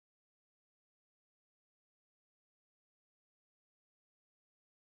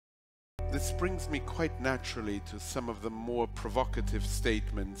This brings me quite naturally to some of the more provocative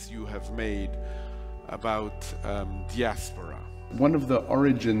statements you have made about diaspora. One of the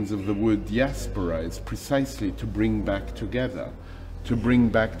origins of the word diaspora is precisely to bring back together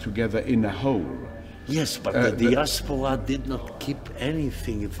in a whole. Yes, but the diaspora did not keep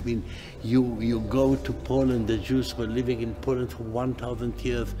anything. I mean, you go to Poland, the Jews were living in Poland for 1,000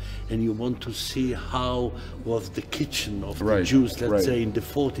 years, and you want to see how was the kitchen of the Jews, let's say in the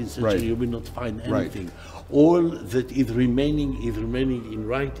 14th century, you will not find anything. All that is remaining in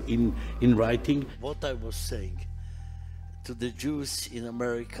writing. What I was saying to the Jews in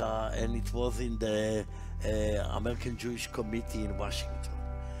America, and it was in the American Jewish Committee in Washington,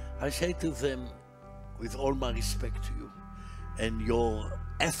 I say to them, with all my respect to you and your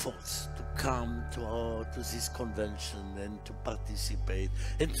efforts to come to this convention and to participate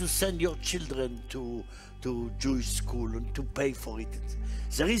and to send your children to Jewish school and to pay for it.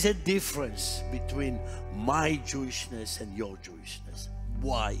 There is a difference between my Jewishness and your Jewishness.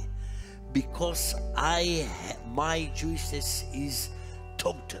 Why? Because my Jewishness is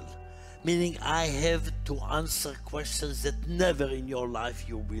total. Meaning I have to answer questions that never in your life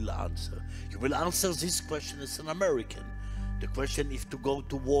you will answer. You will answer this question as an American. The question if to go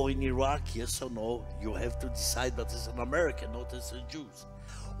to war in Iraq, yes or no, you have to decide that as an American, not as a Jew.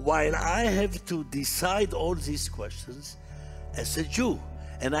 While I have to decide all these questions as a Jew,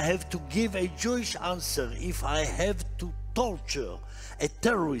 and I have to give a Jewish answer if I have to torture a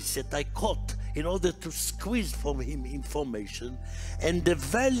terrorist that I caught in order to squeeze from him information, and the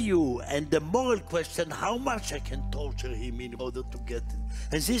value and the moral question, how much I can torture him in order to get it.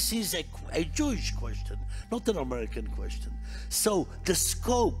 And this is a Jewish question, not an American question. So the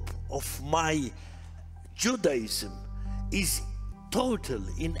scope of my Judaism is total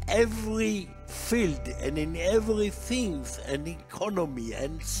in every field and in everything, and economy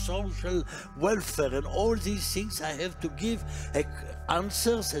and social welfare and all these things. I have to give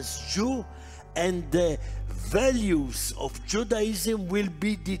answers as Jew, and the values of Judaism will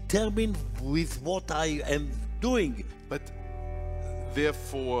be determined with what I am doing. But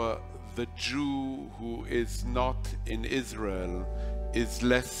therefore the Jew who is not in Israel is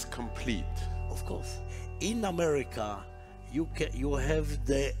less complete. Of course. In America, you have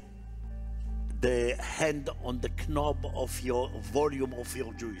the hand on the knob of your volume of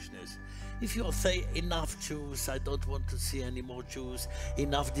your Jewishness. If you say enough Jews, I don't want to see any more Jews,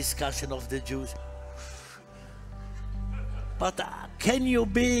 enough discussion of the Jews. But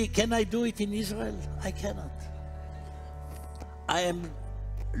can I do it in Israel? I cannot. I am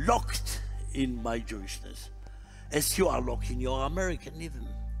locked in my Jewishness, as you are locked in your Americanism.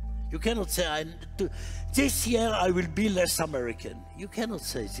 You cannot say, this year I will be less American. You cannot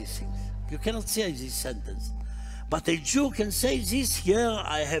say these things. You cannot say this sentence. But a Jew can say, this year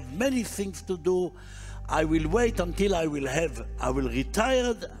I have many things to do. I will wait until I will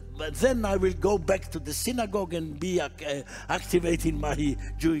retire, but then I will go back to the synagogue and be activate in my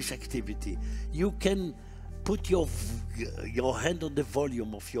Jewish activity. You can put your hand on the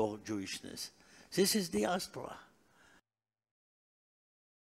volume of your Jewishness. This is diaspora.